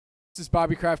This is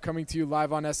Bobby Kraft coming to you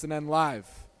live on SNNLive.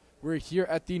 We're here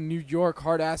at the New York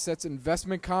Hard Assets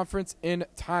Investment Conference in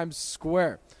Times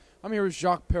Square. I'm here with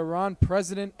Jacques Perron,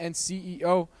 President and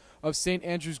CEO of St.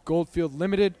 Andrews Goldfield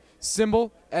Limited,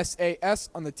 symbol SAS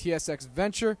on the TSX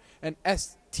Venture and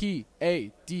STADF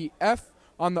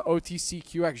on the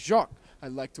OTCQX. Jacques,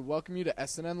 I'd like to welcome you to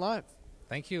SNNLive.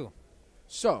 Thank you.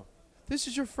 So, this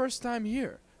is your first time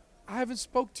here. I haven't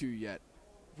spoke to you yet.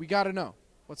 We got to know.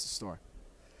 What's the story?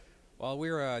 Well,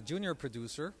 we're a junior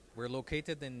producer. We're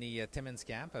located in the Timmins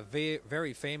camp, a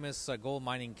very famous gold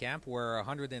mining camp where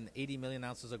 180 million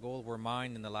ounces of gold were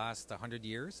mined in the last 100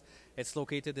 years. It's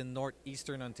located in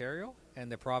northeastern Ontario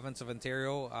and the province of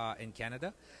Ontario in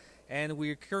Canada. And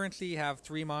we currently have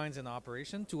 3 mines in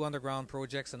operation, 2 underground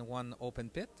projects and 1 open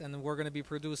pit. And we're going to be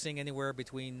producing anywhere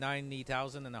between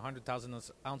 90,000 and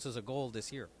 100,000 ounces of gold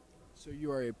this year. So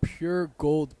you are a pure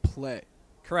gold play.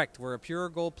 Correct. We're a pure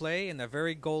gold play in a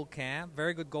very good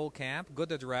gold camp,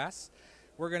 good address.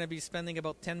 We're going to be spending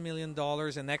about $10 million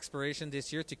in exploration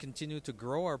this year to continue to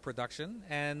grow our production.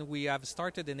 And we have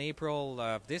started in April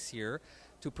of this year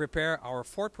to prepare our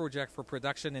 4th project for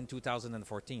production in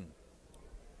 2014.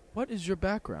 What is your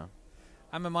background?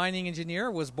 I'm a mining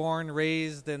engineer, was born,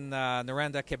 raised in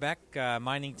Noranda, Quebec,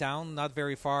 mining town, not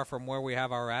very far from where we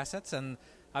have our assets. And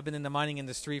I've been in the mining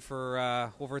industry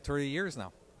for over 30 years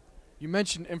now. You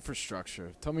mentioned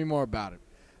infrastructure. Tell me more about it.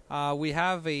 We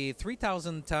have a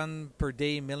 3,000 ton per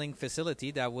day milling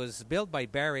facility that was built by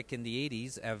Barrick in the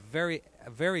 80s, a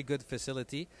very good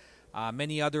facility.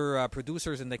 Many other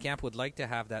producers in the camp would like to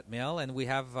have that mill, and we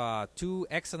have 2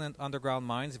 excellent underground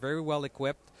mines, very well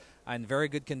equipped and very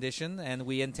good condition, and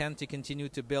we intend to continue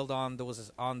to build on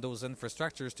those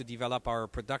infrastructures to develop our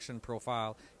production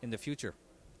profile in the future.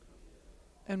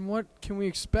 And what can we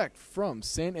expect from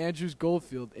St. Andrews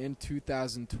Goldfield in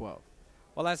 2012?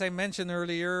 Well, as I mentioned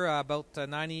earlier, about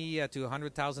 90 to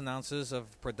 100,000 ounces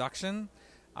of production.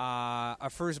 A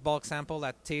first bulk sample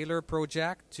at Taylor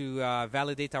project to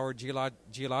validate our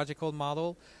geological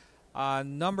model. A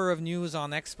number of news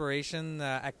on exploration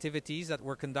activities that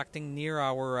we're conducting near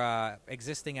our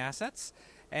existing assets.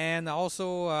 And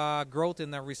also growth in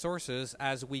the resources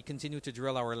as we continue to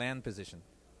drill our land position.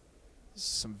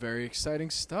 Some very exciting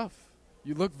stuff.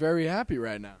 You look very happy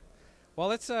right now.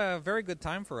 Well, it's a very good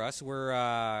time for us.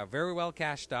 We're very well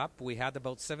cashed up. We had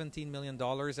about $17 million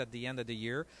at the end of the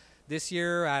year. This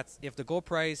year, if the gold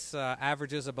price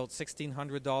averages about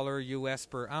 $1,600 US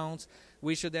per ounce,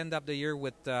 we should end up the year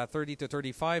with $30 to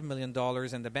 $35 million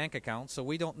in the bank account. So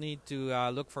we don't need to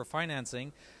look for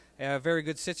financing. A very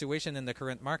good situation in the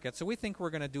current market. So we think we're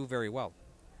going to do very well.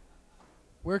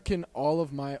 Where can all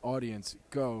of my audience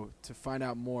go to find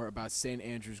out more about St.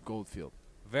 Andrews Goldfield?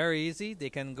 Very easy.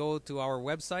 They can go to our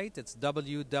website. It's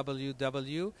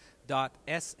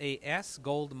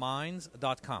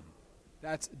www.sasgoldmines.com.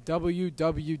 That's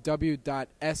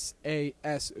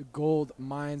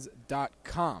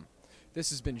www.sasgoldmines.com. This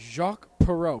has been Jacques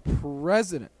Perron,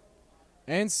 President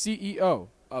and CEO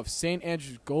of St.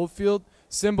 Andrews Goldfield,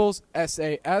 symbols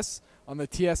SAS on the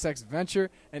TSX Venture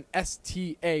and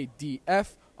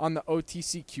STADF on the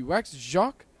OTCQX.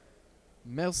 Jacques,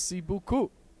 merci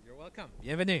beaucoup. You're welcome.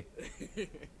 Bienvenue.